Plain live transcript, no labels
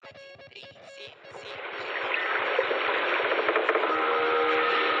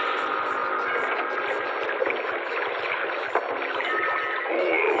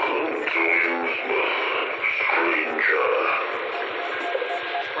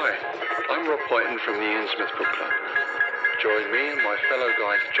I'm Rob Whiten from the Innsmouth Book Club. Join me and my fellow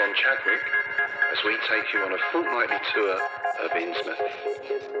guide John Chadwick as we take you on a fortnightly tour of Innsmouth.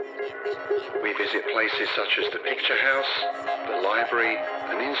 We visit places such as the Picture House, the Library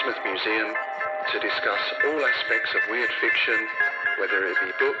and Innsmouth Museum to discuss all aspects of weird fiction, whether it be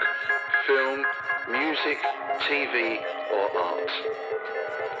book, film, music, TV or art.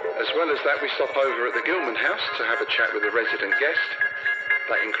 As well as that, we stop over at the Gilman House to have a chat with a resident guest.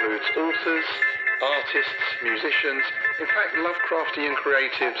 That includes authors, artists, musicians, in fact Lovecraftian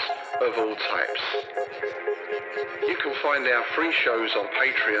creatives of all types. You can find our free shows on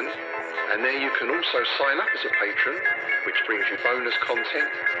Patreon, and there you can also sign up as a patron, which brings you bonus content,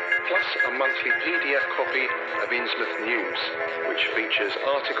 plus a monthly PDF copy of Innsmouth News, which features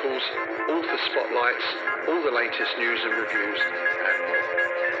articles, author spotlights, all the latest news and reviews, and more.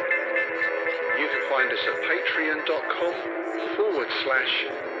 You can find us at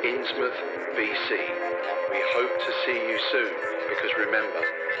patreon.com/InnsmouthBC. We hope to see you soon, because remember,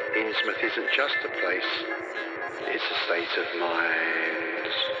 Innsmouth isn't just a place, it's a state of mind.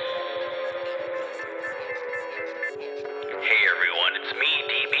 Hey everyone, it's me,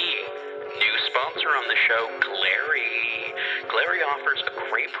 DB. New sponsor on the show, Glary. Glary offers a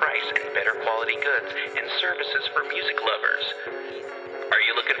great price and better quality goods and services for music lovers. Are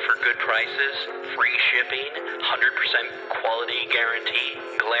you looking for good prices, free shipping, 100% quality guarantee?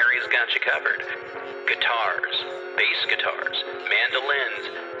 Glary's got you covered. Guitars, bass guitars,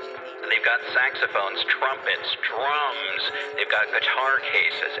 mandolins. They've got saxophones, trumpets, drums. They've got guitar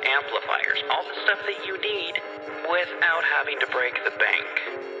cases, amplifiers, all the stuff that you need without having to break the bank.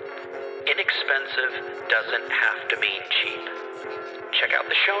 Inexpensive doesn't have to mean cheap. Check out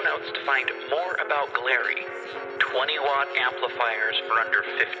the show notes to find more about Glary. 20-watt amplifiers for under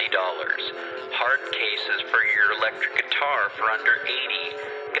 $50. Hard cases for your electric guitar for under $80.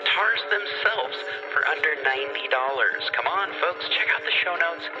 Guitars themselves for under $90. Come on, folks, check out the show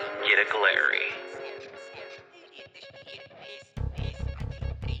notes. Get a Glary.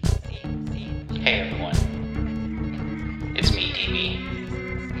 Hey, everyone. It's me, DB.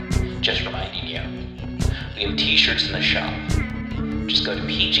 Just reminding you, we have t-shirts in the shop. Just go to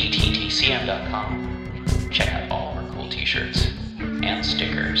pgttcm.com. Check out all of our cool t-shirts and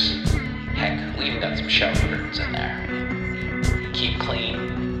stickers. Heck, we even got some shower curtains in there. Keep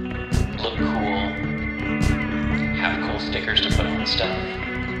clean, look cool, have cool stickers to put on stuff.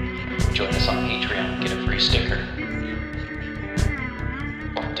 Join us on Patreon, get a free sticker.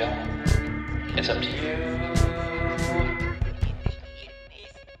 Or don't. It's up to you.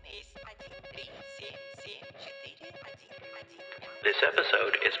 This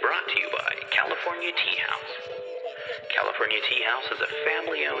episode is brought to you by California Tea House. California Tea House is a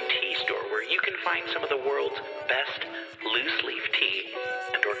family-owned tea store where you can find some of the world's best loose-leaf tea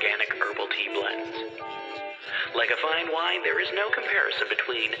and organic herbal tea blends. Like a fine wine, there is no comparison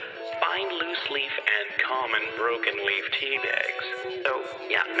between fine loose-leaf and common broken-leaf tea bags. So,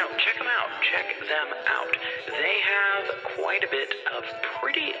 check them out. Check them out. They have quite a bit of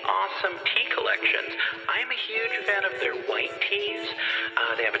pretty awesome tea collections. I'm a huge fan of their white teas.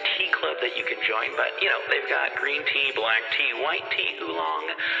 They have a tea club that you can join, but, they've got green tea, black tea, white tea, oolong,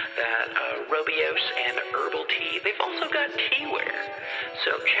 Robios, and herbal tea. They've also got teaware.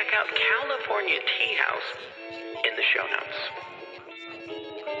 So check out California Tea House in the show notes.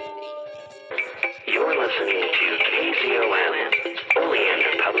 You're listening to KZOM,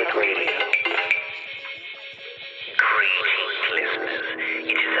 Oleander Public Radio. Greetings, listeners.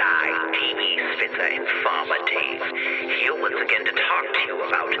 It is I, DB Spitzer, and Farmer Dave, here once again to talk to you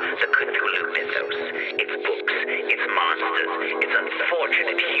about the Cthulhu mythos, its books, its monsters, its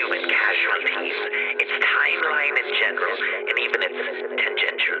unfortunate human casualties, its timeline in general, and even its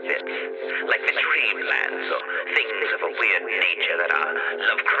tangential bits, like the dreamlands or things of a weird nature that are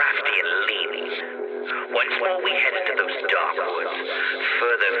Lovecraftian leaning. Once more we head into those dark woods,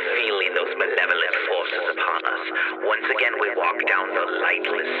 further feeling those malevolent forces upon us. Once again we walk down the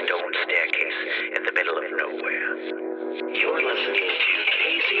lightless stone staircase in the middle of nowhere. You're listening to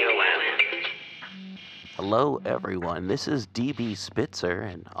KZOM. Hello everyone, this is DB Spitzer,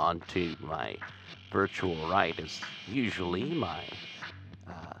 and on to my virtual right is usually my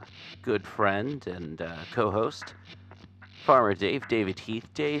good friend and co-host, Farmer Dave, David Heath.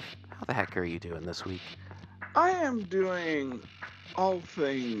 Dave, how the heck are you doing this week? I am doing, all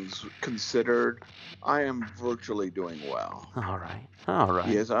things considered, I am virtually doing well. All right.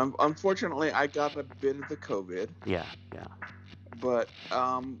 Yes, unfortunately, I got a bit of the COVID. Yeah. But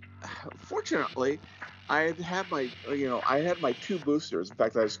fortunately, I had my 2 boosters. In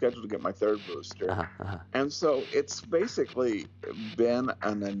fact, I was scheduled to get my 3rd booster. Uh-huh, uh-huh. And so it's basically been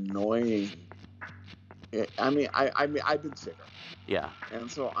an annoying. I've been sicker. Yeah.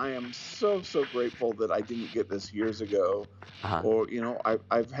 And so I am so, so grateful that I didn't get this years ago. Uh-huh. Or,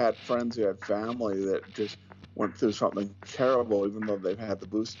 I've had friends who had family that just went through something terrible, even though they've had the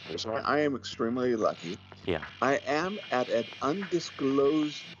booster. So I am extremely lucky. Yeah. I am at an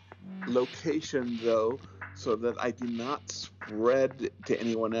undisclosed location, though, so that I do not spread to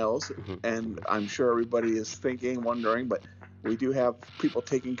anyone else. Mhm. And I'm sure everybody is wondering, but we do have people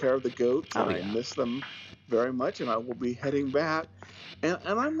taking care of the goats, and Oh, I yeah. miss them very much, and I will be heading back. And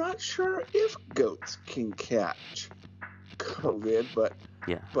I'm not sure if goats can catch COVID, but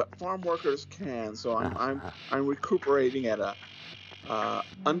Yeah. farm workers can. So Uh-huh. I'm recuperating at a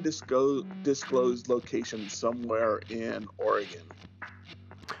undisclosed location somewhere in Oregon.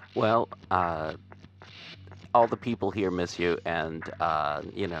 Well, all the people here miss you, and,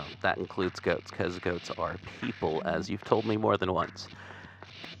 that includes goats, because goats are people, as you've told me more than once.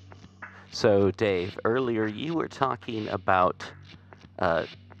 So, Dave, earlier you were talking about,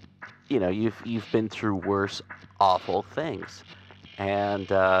 you've been through worse, awful things. And,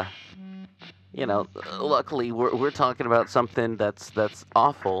 luckily we're talking about something that's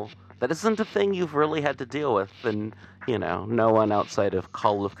awful, that isn't a thing you've really had to deal with, and no one outside of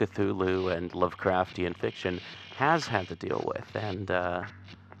Call of Cthulhu and Lovecraftian fiction has had to deal with. And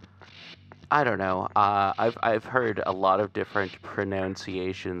I don't know. I've heard a lot of different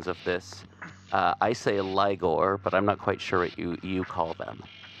pronunciations of this. I say Ligor, but I'm not quite sure what you call them.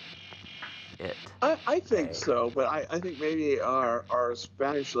 I think so, but I think maybe our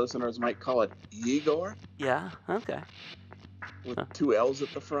Spanish listeners might call it Igor. Yeah. Okay. With 2 L's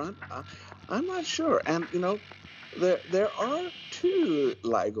at the front. I'm not sure. And there are 2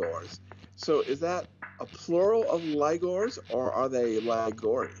 Ligors. So is that a plural of Ligors, or are they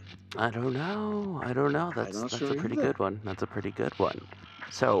Ligori? I don't know. That's sure a pretty either. good one. That's a pretty good one.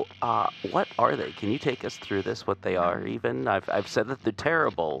 So, what are they? Can you take us through this? What they are? Even I've said that they're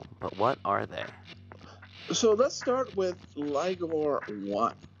terrible, but what are they? So let's start with Ligor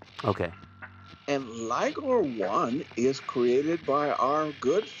 1. Okay. And Ligor 1 is created by our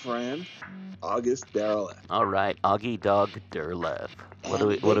good friend August Derleth. All right, Augie Dog Derleth. What do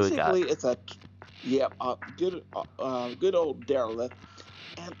we got? Basically, it's good old Derleth.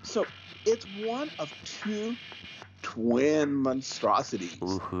 And so it's one of 2 twin monstrosities.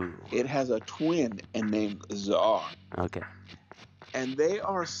 Woohoo. It has a twin named Zar. Okay. And they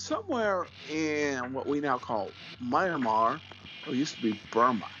are somewhere in what we now call Myanmar, or used to be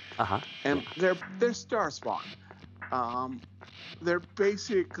Burma. Uh-huh. And they're star spawn. They're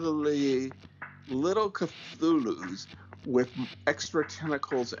basically little Cthulhus with extra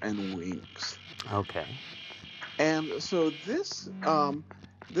tentacles and wings. Okay. And so this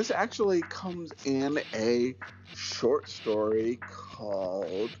actually comes in a short story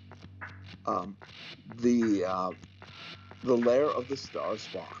called The Lair of the Star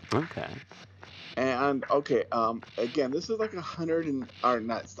Spawn. Okay. And again, this is like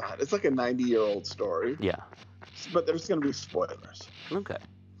it's like a 90-year-old story. Yeah. But there's going to be spoilers. Okay.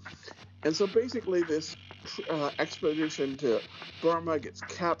 And so basically, this expedition to Burma gets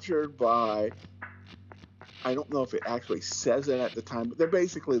captured by, I don't know if it actually says it at the time, but they're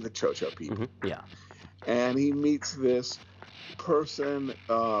basically the Chocho people. Mm-hmm. Yeah. And he meets this person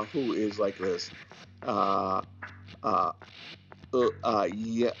who is like this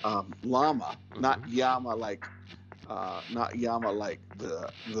llama, not Yama like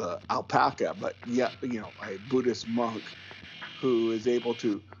the alpaca, but a Buddhist monk who is able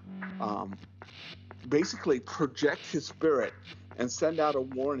to basically project his spirit and send out a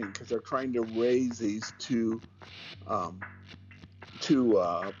warning because they're trying to raise these two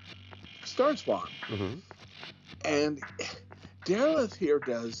star spawn. Mm-hmm. And Derleth here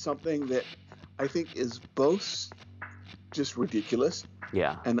does something that I think is both just ridiculous,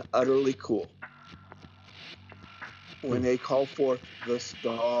 yeah, and utterly cool. When they call forth the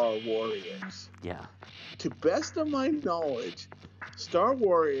Star Warriors. Yeah. To best of my knowledge, Star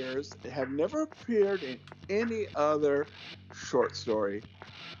Warriors have never appeared in any other short story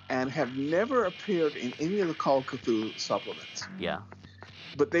and have never appeared in any of the Call of Cthulhu supplements. Yeah.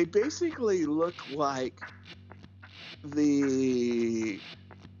 But they basically look like the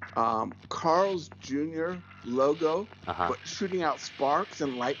Carl's Jr. logo, but shooting out sparks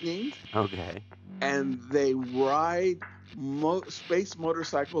and lightning. Okay. And they ride space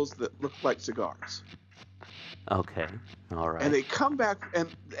motorcycles that look like cigars. Okay. All right. And they come back, and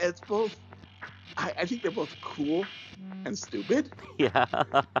it's both I think they're both cool and stupid, Yeah.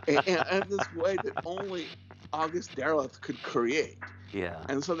 and this way that only August Derleth could create. Yeah.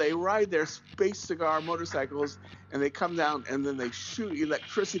 And so they ride their space cigar motorcycles, and they come down, and then they shoot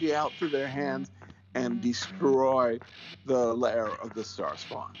electricity out through their hands and destroy the lair of the star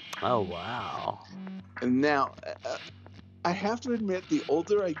spawn. Oh, wow. And now, I have to admit, the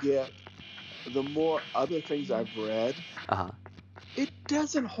older I get, the more other things I've read, Uh-huh. it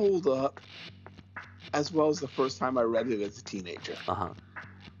doesn't hold up as well as the first time I read it as a teenager. Uh-huh.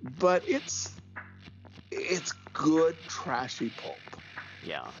 But it's good, trashy pulp.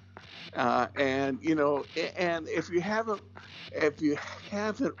 Yeah. And and if you haven't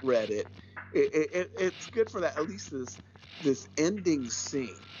read it, it's good for that. At least this ending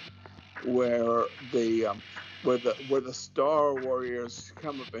scene where the Star Warriors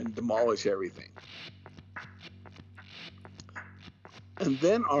come up and demolish everything, and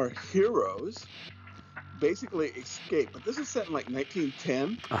then our heroes basically escape. But this is set in like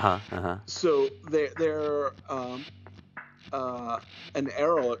 1910, Uh-huh. Uh-huh. so they're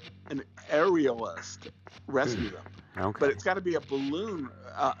an aerialist rescue them. Okay. But it's got to be a balloon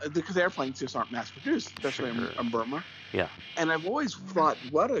because airplanes just aren't mass produced, especially Sure. in Burma. Yeah. And I've always thought,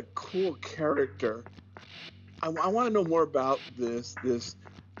 what a cool character. I want to know more about this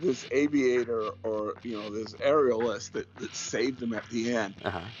aviator, or this aerialist that saved him at the end.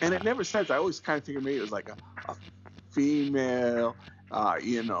 Uh-huh. And it never says. I always kind of figured maybe it was like a female,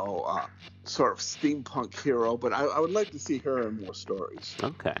 sort of steampunk hero. But I would like to see her in more stories.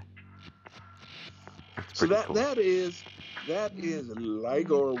 Okay. That's So pretty cool. that is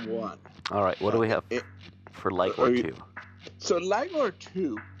Ligor 1. All right. What do we have for Ligor 2? So Ligor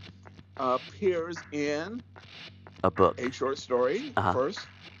 2 appears in A book. a short story first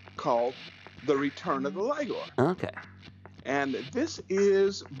called The Return of the Ligor. Okay. And this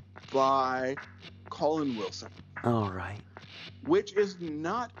is by Colin Wilson, All right. which is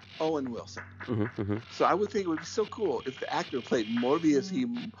not Owen Wilson. Mm-hmm. Mm-hmm. So I would think it would be so cool if the actor who played Morbius,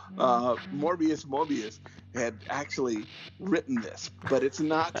 Morbius had actually written this. But it's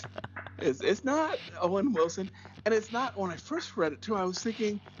not. It's not Owen Wilson, and it's not. When I first read it too, I was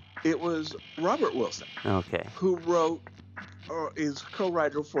thinking it was Robert Wilson, Okay. who wrote or is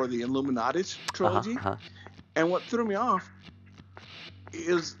co-writer for the Illuminatis trilogy. Uh-huh. And what threw me off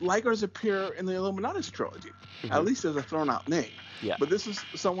is Ligors appear in the Illuminatis trilogy, Mhm. at least as a thrown-out name. Yeah. But this is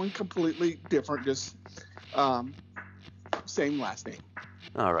someone completely different, just same last name.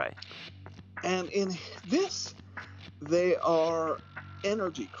 All right. And in this, they are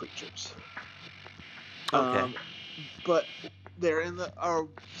energy creatures. Okay. But they're are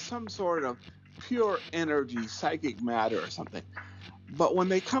some sort of pure energy, psychic matter or something. But when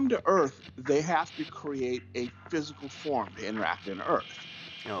they come to Earth, they have to create a physical form to interact in Earth.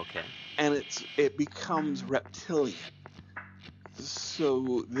 Okay. And it becomes reptilian.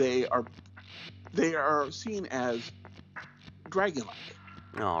 So they are seen as dragon-like.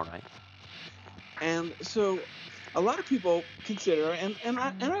 All right. And so a lot of people consider, and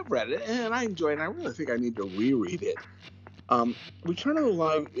I've read it, and I enjoyed it, and I really think I need to reread it. Return of the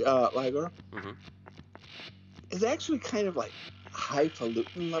Ligor Mhm. is actually kind of like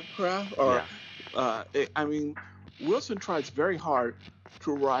highfalutin Lovecraft, or Wilson tries very hard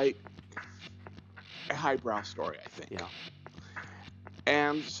to write a highbrow story, I think. Yeah.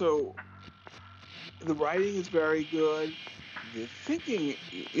 And so the writing is very good. The thinking,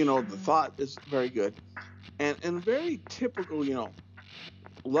 the thought is very good. And in a very typical,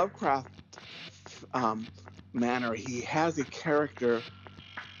 Lovecraft manner, he has a character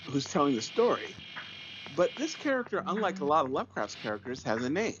who's telling the story. But this character, unlike a lot of Lovecraft's characters, has a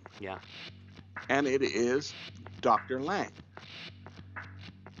name. Yeah. And it is Dr. Lang.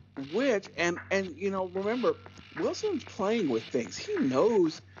 Which, and remember, Wilson's playing with things. He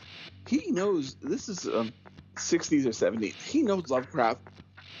knows this is 60s or 70s. He knows Lovecraft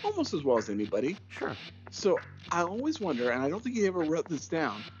almost as well as anybody. Sure. So I always wonder, and I don't think he ever wrote this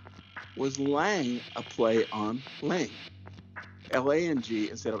down, was Lang a play on Lang? L-A-N-G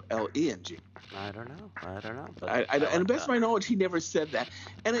instead of L-E-N-G. I don't know. But And like to best that. of my knowledge, he never said that.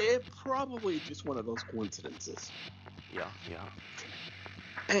 And it probably just one of those coincidences. Yeah. Yeah.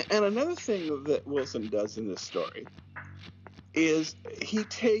 And another thing that Wilson does in this story is he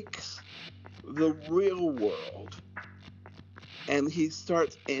takes the real world and he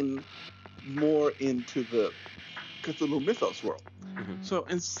starts more into the Cthulhu mythos world. Mhm. So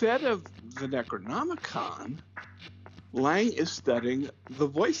instead of the Necronomicon, Lang is studying the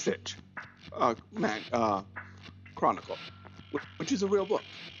Voysich Chronicle, which is a real book.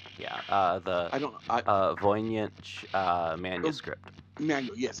 Yeah. The I don't. Voynich manuscript.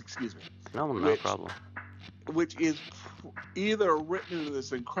 Manual, yes, excuse me. No, no which problem. which is either written in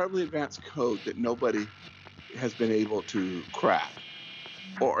this incredibly advanced code that nobody has been able to crack,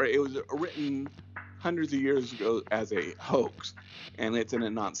 or it was written hundreds of years ago as a hoax, and it's in a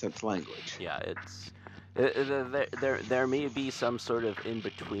nonsense language. Yeah, there may be some sort of in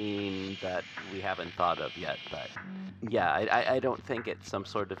between that we haven't thought of yet, but yeah, I don't think it's some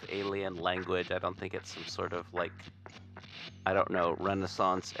sort of alien language. I don't think it's some sort of like, I don't know,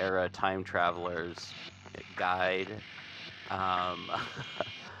 Renaissance era time travelers guide. Um,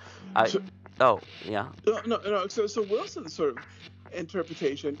 I So, oh yeah, no. So Wilson's sort of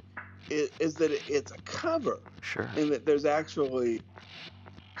interpretation is that it's a cover, sure. and that there's actually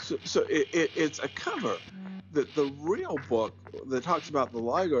it's a cover. That the real book that talks about the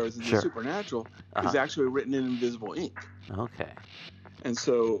Ligors and the Sure. supernatural is Uh-huh. actually written in invisible ink. Okay. And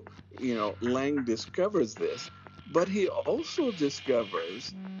so, Lang discovers this, but he also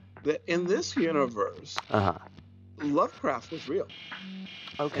discovers that in this universe, Uh-huh. Lovecraft was real.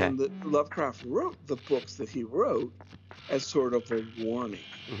 Okay. And that Lovecraft wrote the books that he wrote as sort of a warning.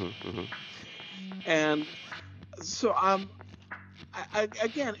 Mm-hmm. And so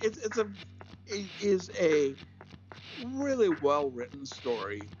again, it is a really well written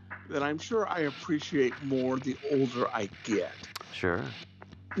story that I'm sure I appreciate more the older I get. Sure.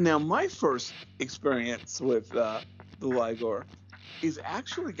 Now, my first experience with the Ligor is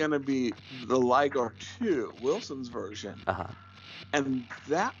actually going to be the Ligor 2, Wilson's version. Uh-huh. And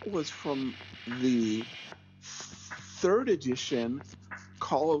that was from the 3rd edition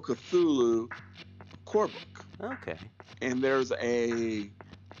Call of Cthulhu core book. Okay. And there's a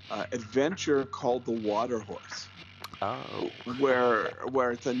adventure called the Water Horse. Oh.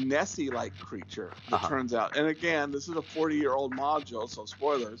 Where it's a Nessie-like creature that Uh-huh. turns out, and again, this is a 40-year-old module, so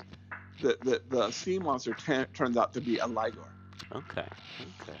spoilers, that the sea monster turns out to be a Ligor. Okay.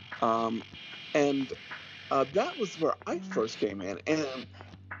 And that was where I first came in, and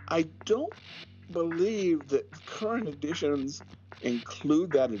I don't believe that current editions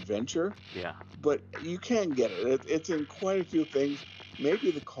include that adventure, Yeah. but you can get it. It's in quite a few things.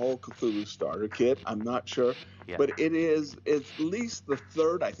 Maybe the Call of Cthulhu starter kit, I'm not sure. Yeah. But it's at least the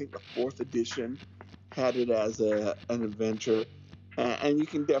 3rd, I think the 4th edition had it as an adventure. And you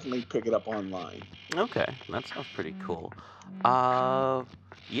can definitely pick it up online. Okay, that sounds pretty cool.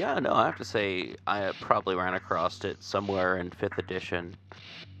 Yeah, no, I have to say I probably ran across it somewhere in 5th edition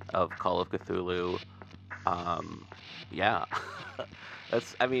of Call of Cthulhu. Yeah,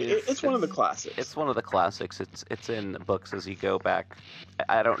 It's one of the classics. It's one of the classics. It's in books as you go back.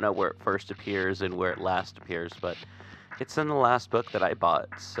 I don't know where it first appears and where it last appears, but it's in the last book that I bought.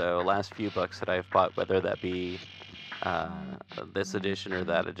 So last few books that I've bought, whether that be this edition or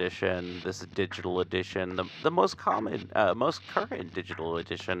that edition, this digital edition, the most common, most current digital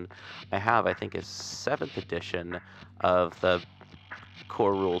edition I have, I think, is 7th edition of the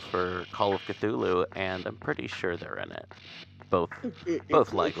core rules for Call of Cthulhu, and I'm pretty sure they're in it. Both It could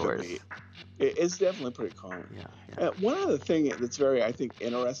Ligors. be. It's definitely pretty common. Yeah. One other thing that's very, I think,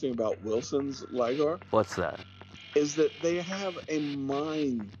 interesting about Wilson's Ligor What's that? is that they have a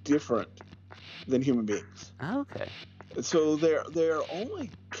mind different than human beings. Okay. So they're only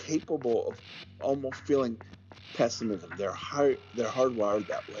capable of almost feeling pessimism. They're hardwired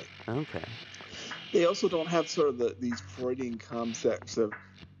that way. Okay. They also don't have sort of these Freudian concepts of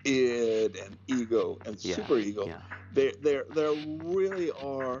id and ego and superego. Yeah. They really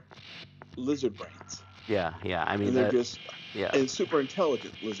are lizard brains. Yeah. I mean, And they're just yeah. and super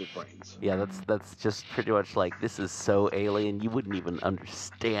intelligent lizard brains. Yeah, that's just pretty much like, this is so alien you wouldn't even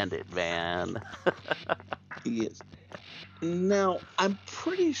understand it, man. Yes. Now, I'm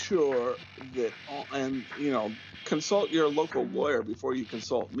pretty sure that, and consult your local lawyer before you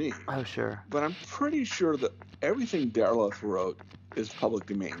consult me. Oh, sure. But I'm pretty sure that everything Derleth wrote is public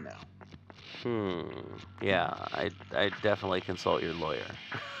domain now. Yeah, I definitely consult your lawyer.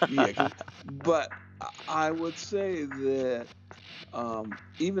 Yeah, but I would say that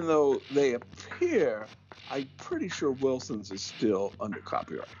even though they appear, I'm pretty sure Wilson's is still under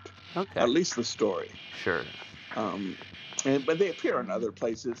copyright. Okay. At least the story. Sure. But they appear in other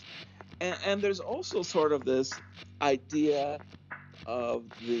places. And there's also sort of this idea of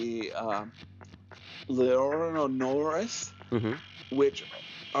the Leononoris, which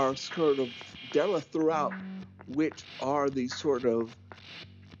are sort of Derleth throughout, which are these sort of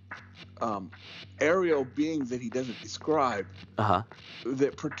aerial beings that he doesn't describe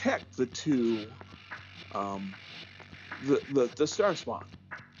that protect the two, the star spawn.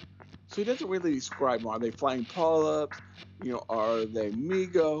 So he doesn't really describe them. Are they flying polyps? Are they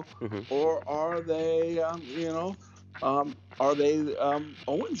Migo? Or are they, Are they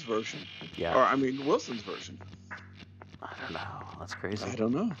Owen's version? Yeah. Or, I mean, Wilson's version? I don't know. That's crazy. I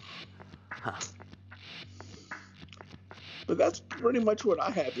don't know. Huh. But that's pretty much what I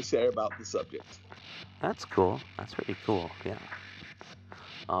had to say about the subject. That's cool. That's pretty cool. Yeah.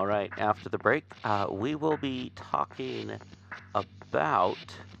 All right. After the break, we will be talking about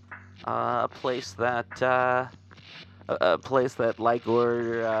a place that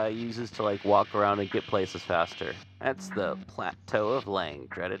Ligor uses to like walk around and get places faster. That's the Plateau of Lang,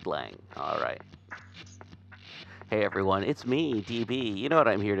 dreaded Lang. All right. Hey everyone, it's me, DB. You know what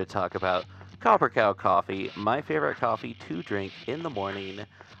I'm here to talk about. Copper Cow Coffee, my favorite coffee to drink in the morning.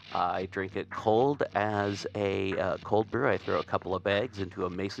 I drink it cold as a cold brew. I throw a couple of bags into a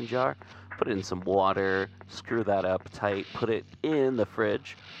mason jar, put it in some water, screw that up tight, put it in the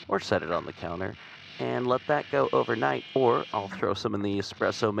fridge, or set it on the counter, and let that go overnight. Or I'll throw some in the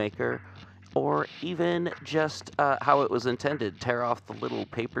espresso maker, or even just how it was intended. Tear off the little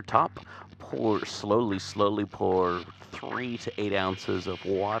paper top, slowly pour 3 to 8 ounces of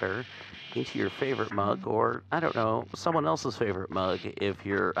water into your favorite mug, or I don't know, someone else's favorite mug if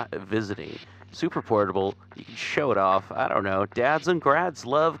you're visiting. Super portable, you can show it off. I don't know, dads and grads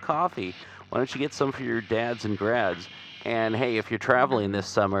love coffee. Why don't you get some for your dads and grads? And hey, if you're traveling this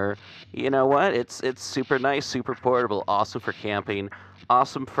summer, you know what? It's super nice, super portable, awesome for camping,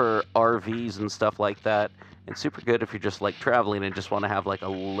 awesome for RVs and stuff like that. And super good if you're just like traveling and just want to have like a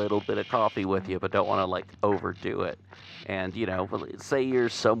little bit of coffee with you, but don't want to like overdo it. And you know, say you're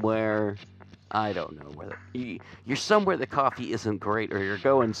somewhere, I don't know where you're somewhere the coffee isn't great, or you're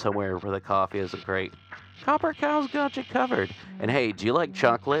going somewhere where the coffee isn't great. Copper Cow's got you covered. And hey, do you like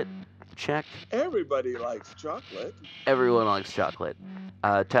chocolate? Check. Everybody likes chocolate. Everyone likes chocolate.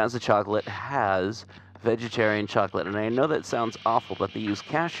 Tazza Chocolate has vegetarian chocolate, and I know that sounds awful, but they use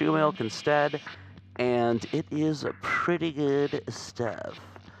cashew milk instead. And it is pretty good stuff.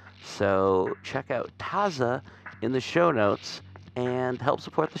 So check out Taza in the show notes and help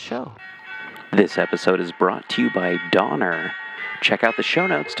support the show. This episode is brought to you by Donner. Check out the show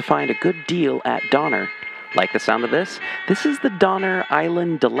notes to find a good deal at Donner. Like the sound of this? This is the Donner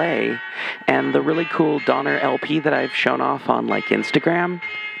Island Delay and the really cool Donner LP that I've shown off on like Instagram.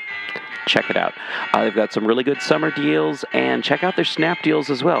 Check it out. They've got some really good summer deals, and check out their snap deals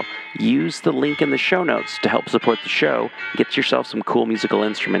as well. Use the link in the show notes to help support the show. Get yourself some cool musical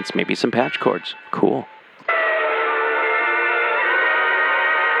instruments, maybe some patch cords. Cool.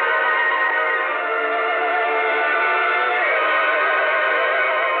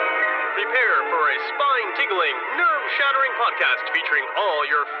 Prepare for a spine-tingling, nerve-shattering podcast featuring all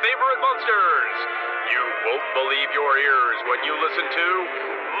your favorite monsters. You won't believe your ears when you listen to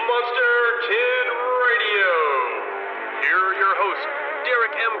Monster Kid Radio. Here are your hosts,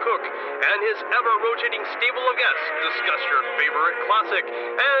 Derek M. Cook, and his ever-rotating stable of guests discuss your favorite classic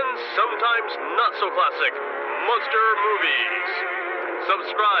and sometimes not-so-classic monster movies.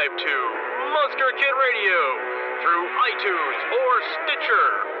 Subscribe to Monster Kid Radio through iTunes or Stitcher,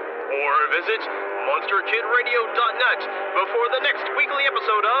 or visit MonsterKidRadio.net before the next weekly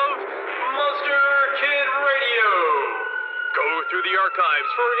episode of Monster Kid Radio. Go through the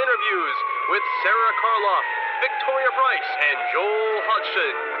archives for interviews with Sarah Karloff, Victoria Price, and Joel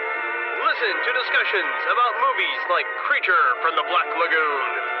Hodgson. Listen to discussions about movies like Creature from the Black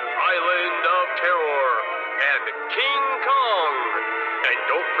Lagoon, Island of Terror, and King Kong. And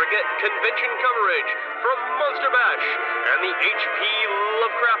don't forget convention coverage from Monster Bash and the H.P.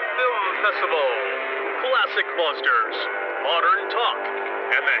 Lovecraft Film Festival. Classic monsters, modern talk,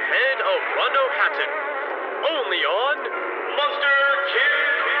 and the head of Rondo Hatton. Only on Monster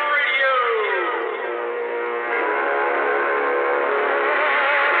Kid Radio.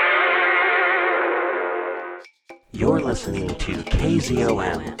 You're listening to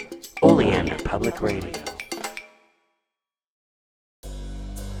KZOM, Oleander Public Radio.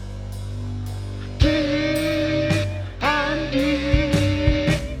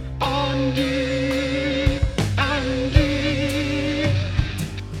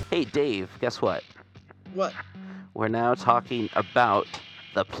 Hey Dave, guess what? What? We're now talking about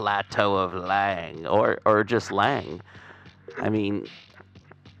the Plateau of Lang, or just Lang. I mean,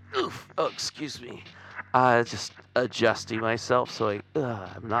 excuse me. Just adjusting myself so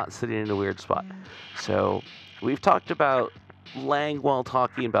I'm not sitting in a weird spot. So we've talked about Lang while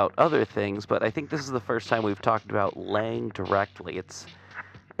talking about other things, but I think this is the first time we've talked about Lang directly. It's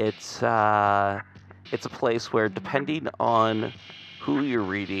a place where, depending on who you're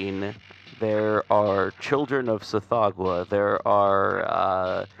reading, there are children of Tsathoggua, there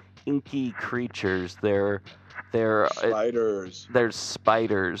are inky creatures, there There, Spiders. there's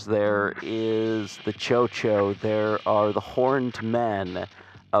spiders. There is the Chocho. There are the horned men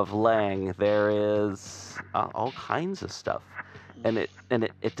of Lang. There is all kinds of stuff, and it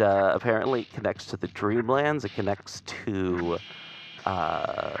apparently connects to the Dreamlands. It connects to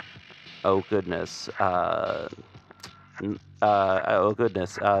oh goodness,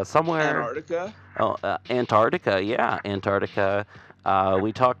 somewhere. Antarctica. Oh, Antarctica, yeah, Antarctica.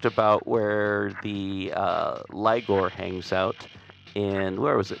 We talked about where the Ligor hangs out in,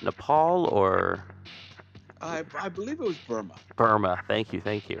 where was it, Nepal or I believe it was Burma. Burma? Thank you.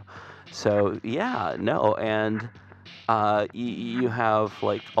 So, yeah, no, and you have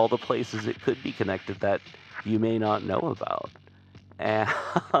like all the places it could be connected that you may not know about. And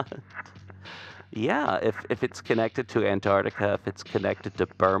yeah, if it's connected to Antarctica, if it's connected to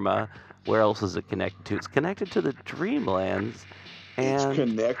Burma, where else is it connected to? It's connected to the Dreamlands. It's And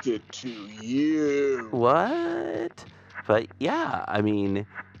connected to you. what? But yeah, I mean,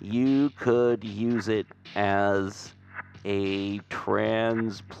 you could use it as a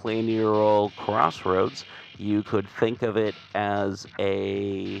transplanar crossroads. You could think of it as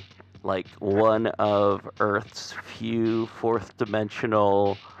a like one of Earth's few fourth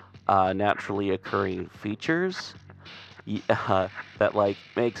dimensional naturally occurring features that like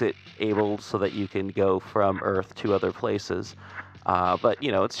makes it able so that you can go from Earth to other places. But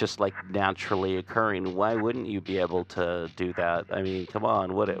you know, it's just like naturally occurring. Why wouldn't you be able to do that? I mean, come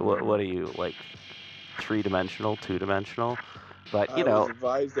on. What are you like? 3-dimensional, 2-dimensional? But you I was know,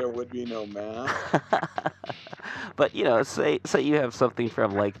 advised there would be no math. but you know, say you have something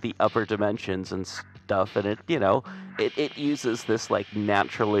from like the upper dimensions and stuff, and it uses this like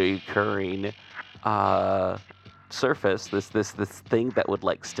naturally occurring surface, this thing that would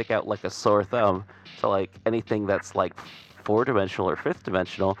like stick out like a sore thumb. So like anything that's like 4-dimensional or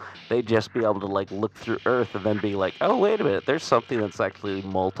 5th-dimensional, they'd just be able to like look through Earth and then be like, oh wait a minute, there's something that's actually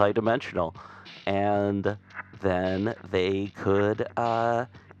multi-dimensional, and then they could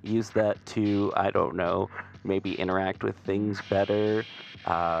use that to, I don't know, maybe interact with things better,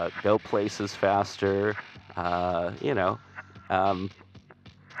 go places faster, you know.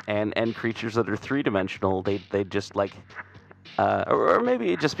 And creatures that are 3-dimensional, they just like, or maybe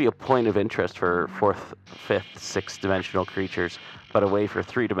it'd just be a point of interest for 4th, 5th, 6th-dimensional creatures, but a way for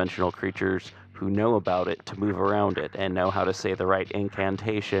 3-dimensional creatures who know about it to move around it and know how to say the right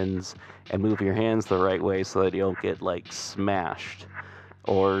incantations and move your hands the right way so that you don't get like smashed,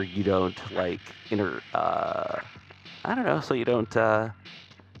 or you don't like I don't know, so you don't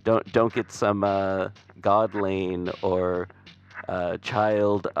get some godling or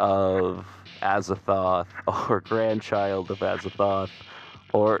child of Azathoth or grandchild of Azathoth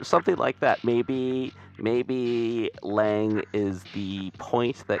or something like that. Maybe Lang is the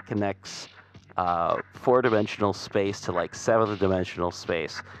point that connects 4-dimensional space to like 7th-dimensional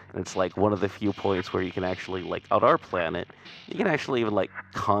space, and it's like one of the few points where you can actually, like on our planet, you can actually even like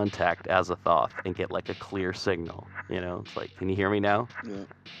contact Azathoth and get like a clear signal. You know, it's like, can you hear me now?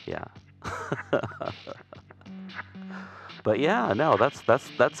 Yeah. Yeah. But yeah, no, that's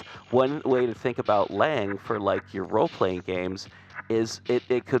one way to think about Lang for like your role-playing games. Is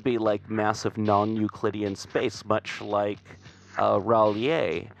it could be like massive non-Euclidean space, much like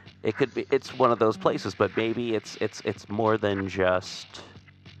R'lyeh. It could be, it's one of those places, but maybe it's more than just,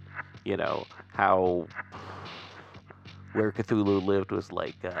 you know, how where Cthulhu lived was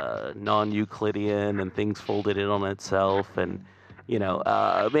like non-Euclidean and things folded in on itself, and you know,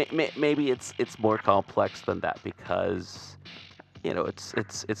 maybe it's more complex than that, because you know it's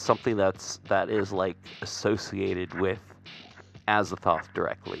something that is like associated with Azathoth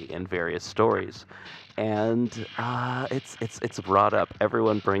directly in various stories, and it's brought up.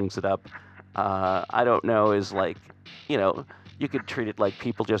 Everyone brings it up. I don't know, is like, you know, you could treat it like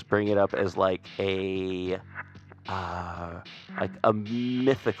people just bring it up as like a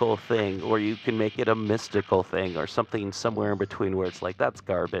mythical thing, or you can make it a mystical thing, or something somewhere in between where it's like, that's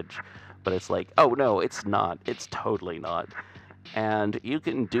garbage, but it's like, oh no, it's not. It's totally not. And you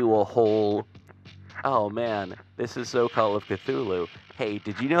can do a whole, oh man, this is so Call of Cthulhu. Hey,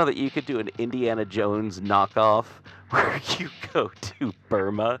 did you know that you could do an Indiana Jones knockoff where you go to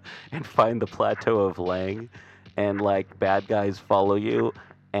Burma and find the Plateau of Lang, and like bad guys follow you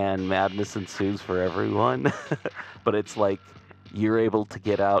and madness ensues for everyone? But it's like you're able to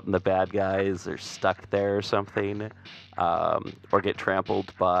get out and the bad guys are stuck there or something, or get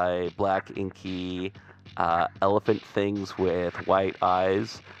trampled by black inky elephant things with white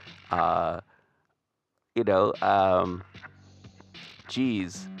eyes. You know,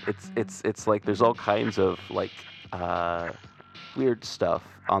 geez, it's like there's all kinds of like weird stuff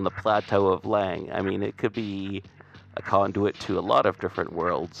on the plateau of Lang. I mean, it could be a conduit to a lot of different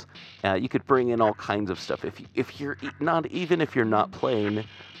worlds. You could bring in all kinds of stuff. If you're not even if you're not playing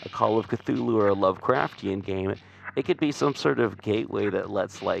a Call of Cthulhu or a Lovecraftian game, it could be some sort of gateway that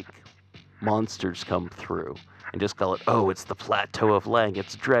lets like monsters come through and just call it, oh, it's the Plateau of Lang.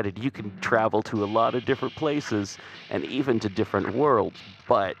 It's dreaded. You can travel to a lot of different places and even to different worlds,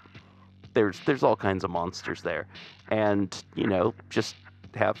 but there's all kinds of monsters there. And, just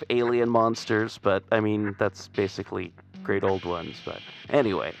have alien monsters, but I mean, that's basically great old ones. But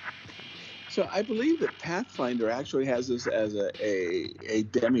anyway, So I believe that Pathfinder actually has this as a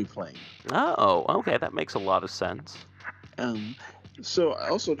demi-plane. oh, okay, that makes a lot of sense. So I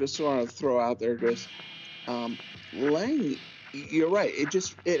also just want to throw out there, Chris, Lang, you're right.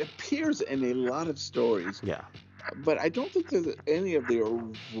 It appears in a lot of stories, Yeah, but I don't think there's any of the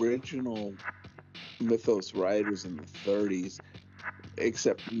original mythos writers in the 30s,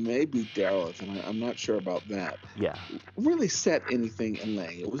 except maybe Darrowth, and I'm not sure about that, yeah, really set anything in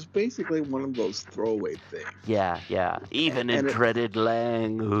Lang. It was basically one of those throwaway things. yeah. Even in And it- dreaded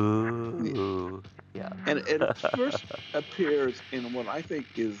Lang. Ooh, yeah. And it first appears in what I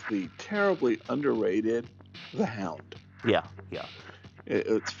think is the terribly underrated The Hound. Yeah.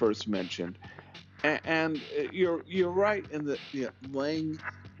 It's first mentioned, and you're right in that Lang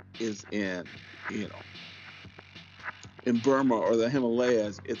is in in Burma or the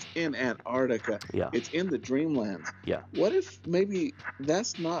Himalayas. It's in Antarctica. Yeah. It's in the Dreamlands. Yeah. What if maybe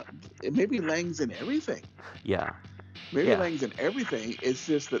that's not? Maybe Lang's in everything. Yeah. Maybe Yeah. Lang's in everything. It's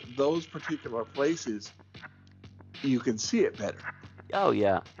just that those particular places, you can see it better. Oh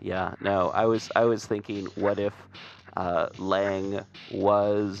yeah. No, I was thinking, what if Lang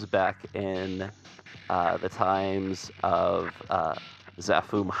was back in the times of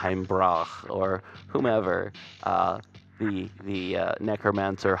Zafum Heimbrach or whomever, the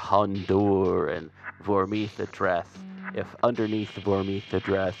necromancer Hondur and Vormithadreth. If underneath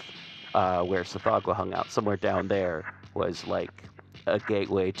Vormithadreth, where Sathagwa hung out, somewhere down there was like a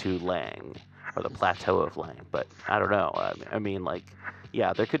gateway to Lang or the Plateau of Lang. But I don't know. I mean, like,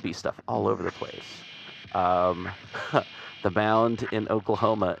 yeah, there could be stuff all over the place. The Mound in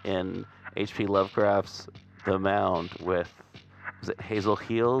Oklahoma in H.P. Lovecraft's The Mound with, was it Hazel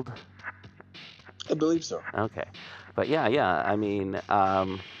Heald? I believe so. Okay. But yeah, I mean,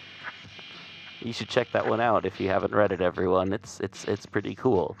 you should check that one out if you haven't read it, everyone. It's pretty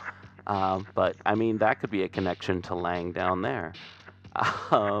cool. But I mean, that could be a connection to Lang down there.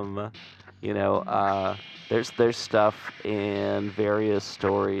 There's stuff in various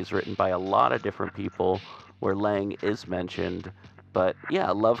stories written by a lot of different people where Lang is mentioned. But yeah,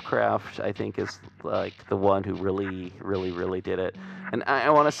 Lovecraft, I think, is like the one who really did it. And I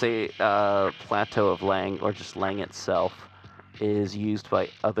want to say Plateau of Lang, or just Lang itself, is used by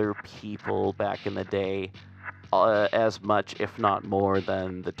other people back in the day as much, if not more,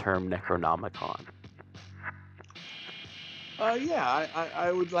 than the term Necronomicon. Yeah,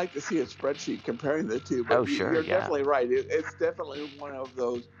 I would like to see a spreadsheet comparing the two. But Oh, sure, you're yeah. definitely right. It's definitely one of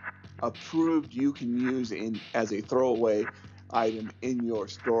those approved you can use as a throwaway item in your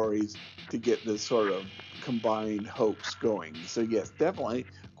stories to get this sort of combined hoax going. So yes, definitely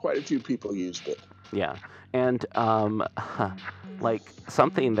quite a few people used it. Yeah, and like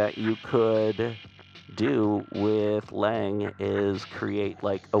something that you could do with Lang is create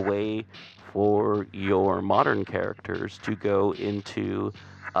like a way for your modern characters to go into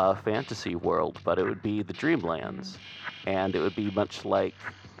a fantasy world, but it would be the Dreamlands, and it would be much like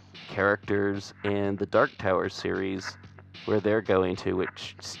characters in the Dark Tower series where they're going to,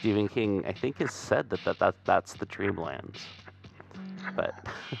 which Stephen King, I think, has said that's the Dreamlands. But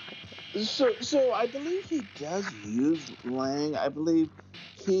So I believe he does use Lang. I believe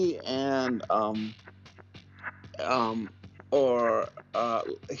he and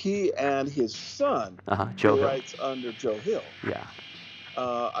he and his son, Joe who Hill. writes under Joe Hill. Yeah.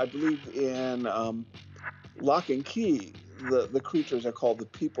 I believe in Lock and Key, the creatures are called the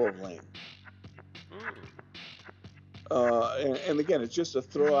people of Lang. And again, it's just a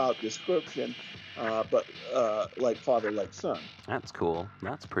throw-out description, but like father, like son. That's cool.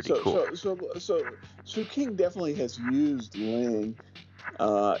 That's pretty cool. So King definitely has used Lang,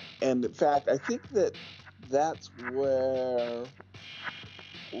 and in fact, I think that's where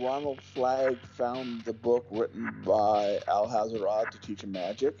Ronald Flagg found the book written by Alhazarad to teach him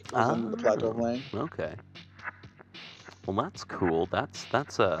magic. It was in the Plateau of Lang. Okay. Well, that's cool. That's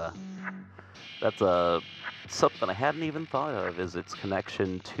a something I hadn't even thought of, is its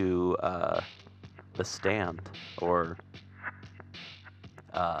connection to the Stand, or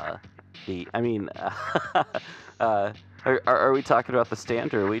Are we talking about The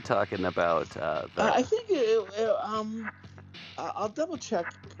Stand, or are we talking about I the? think I'll double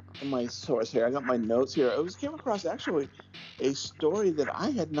check my source here. I got my notes here. I came across actually a story that I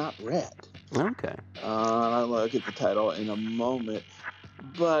had not read. Okay. I'll look at the title in a moment.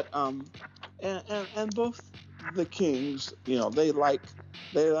 But and both the kings, they like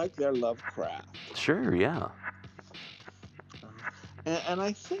their Lovecraft. Sure. Yeah. And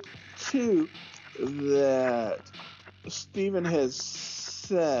I think too that Stephen has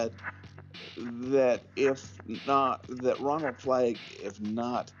said that Ronald Flagg, if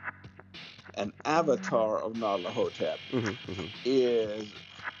not an avatar of Nyarlathotep, Hmm. is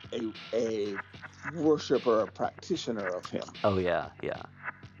a worshiper, a practitioner of him. Oh yeah. Yeah.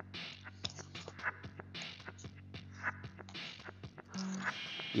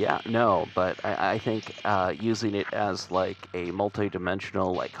 Yeah, no, but I think using it as like a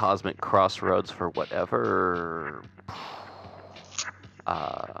multi-dimensional, like cosmic crossroads for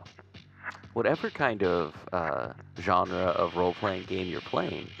uh, whatever kind of genre of role-playing game you're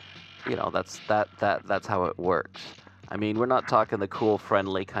playing, that's how it works. I mean, we're not talking the cool,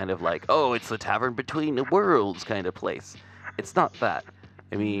 friendly kind of like, oh, it's the tavern between the worlds kind of place. It's not that.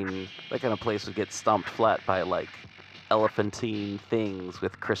 I mean, that kind of place would get stomped flat by like elephantine things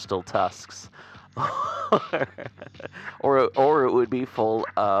with crystal tusks. or it would be full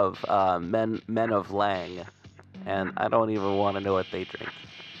of men of Lang, and I don't even want to know what they drink. Uh,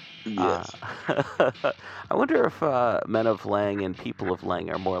 Yes. I wonder if Men of Lang and People of Lang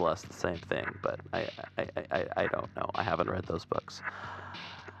are more or less the same thing, but I don't know. I haven't read those books.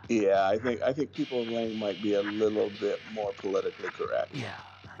 Yeah, I think People of Lang might be a little bit more politically correct. Yeah,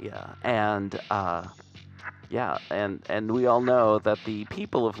 and we all know that the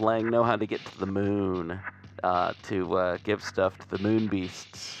people of Lang know how to get to the moon to give stuff to the moon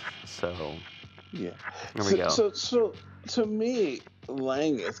beasts. So Yeah. there we go. So to me,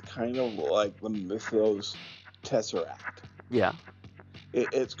 Lang is kind of like the Mythos Tesseract. Yeah.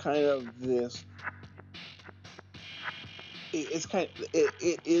 It's kind of this.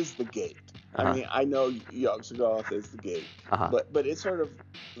 It is the gate. Uh-huh. I mean, I know Yogg-Sothoth is the gate, Uh-huh. but it's sort of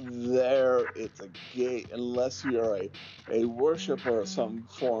there. It's a gate unless you're a worshiper of some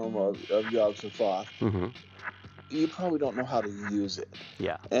form of Yogg-Sothoth. Mm-hmm. You probably don't know how to use it.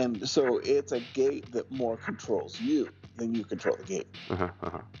 Yeah. And so it's a gate that more controls you than you control the gate. Uh-huh.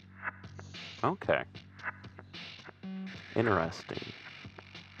 Uh-huh. Okay. Interesting.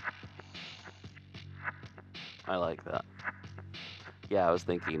 I like that. Yeah, I was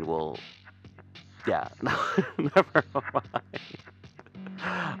thinking, well, yeah, never mind.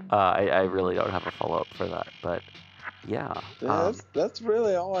 I really don't have a follow-up for that, but yeah. That's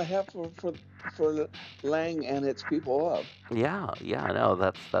really all I have for Lang and its people of. Yeah, no,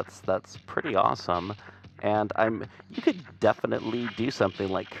 that's pretty awesome. And you could definitely do something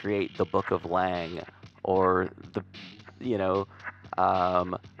like create the Book of Lang, or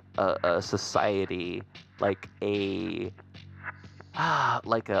a society like a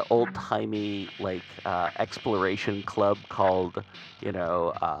old timey exploration club called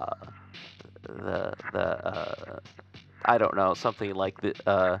the I don't know, something like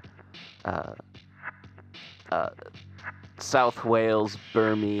the South Wales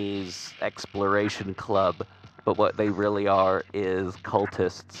Burmese Exploration Club, but what they really are is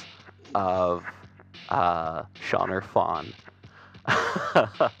cultists of Shauner Fawn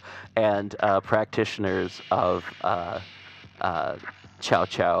and practitioners of Chow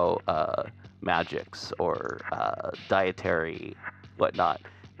Chow magics or dietary whatnot.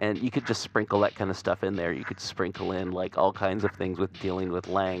 And you could just sprinkle that kind of stuff in there. You could sprinkle in like all kinds of things with dealing with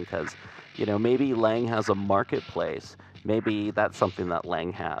Lang, because maybe Lang has a marketplace. Maybe that's something that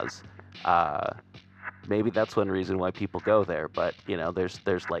Lang has. Maybe that's one reason why people go there. But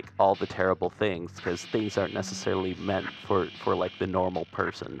there's like all the terrible things, because things aren't necessarily meant for like the normal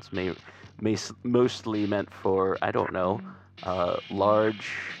persons. Mostly meant for, I don't know,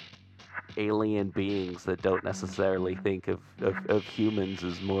 large alien beings that don't necessarily think of humans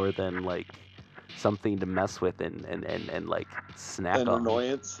as more than like something to mess with and like snack An on.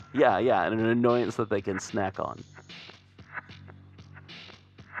 annoyance. Yeah, and an annoyance that they can snack on.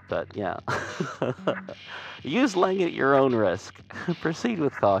 But yeah. Use Lang at your own risk. Proceed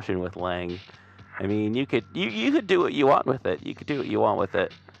with caution with Lang. I mean, you could do what you want with it. You could do what you want with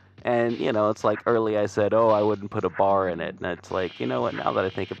it. And, it's like early I said, oh, I wouldn't put a bar in it. And it's like, you know what, now that I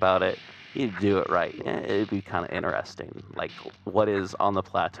think about it, you do it right. It'd be kind of interesting. Like, what is on the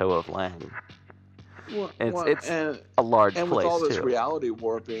plateau of Lang? It's a large and place, with all this too. reality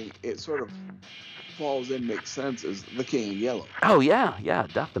warping, it sort of falls in makes sense is the King of Yellow. Oh yeah,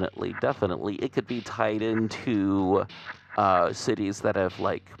 definitely. It could be tied into cities that have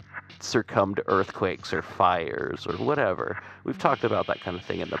like succumbed to earthquakes or fires or whatever. We've talked about that kind of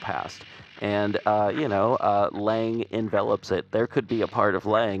thing in the past, and Lang envelops it. There could be a part of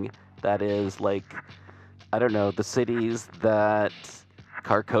Lang that is like, I don't know, the cities that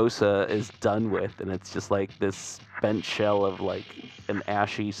Carcosa is done with, and it's just like this spent shell of like an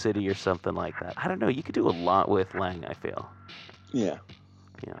ashy city or something like that. I don't know. You could do a lot with Lang, I feel. Yeah.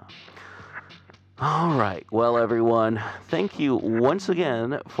 Yeah. All right. Well, everyone, thank you once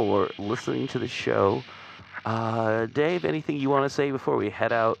again for listening to the show. Dave, anything you want to say before we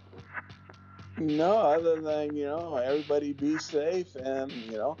head out? No, other than, everybody be safe and,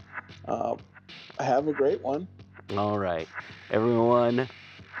 have a great one. All right. Everyone,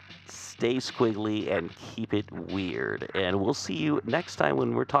 stay squiggly and keep it weird. And we'll see you next time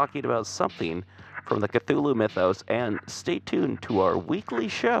when we're talking about something from the Cthulhu mythos. And stay tuned to our weekly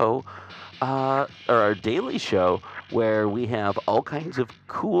show, or our daily show, where we have all kinds of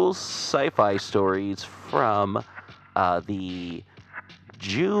cool sci-fi stories from the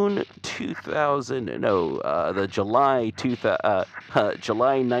July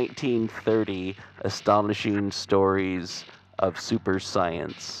 1930 astonishing stories of super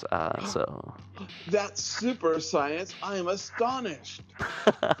science. That's super science. I'm astonished.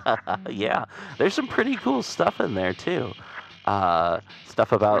 Yeah, there's some pretty cool stuff in there too.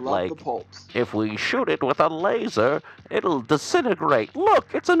 Stuff about like the pulps. If we shoot it with a laser, it'll disintegrate.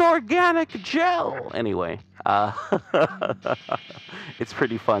 Look, it's an organic gel. Anyway, it's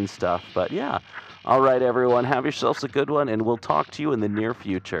pretty fun stuff. But yeah, all right, everyone, have yourselves a good one, and we'll talk to you in the near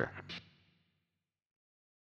future.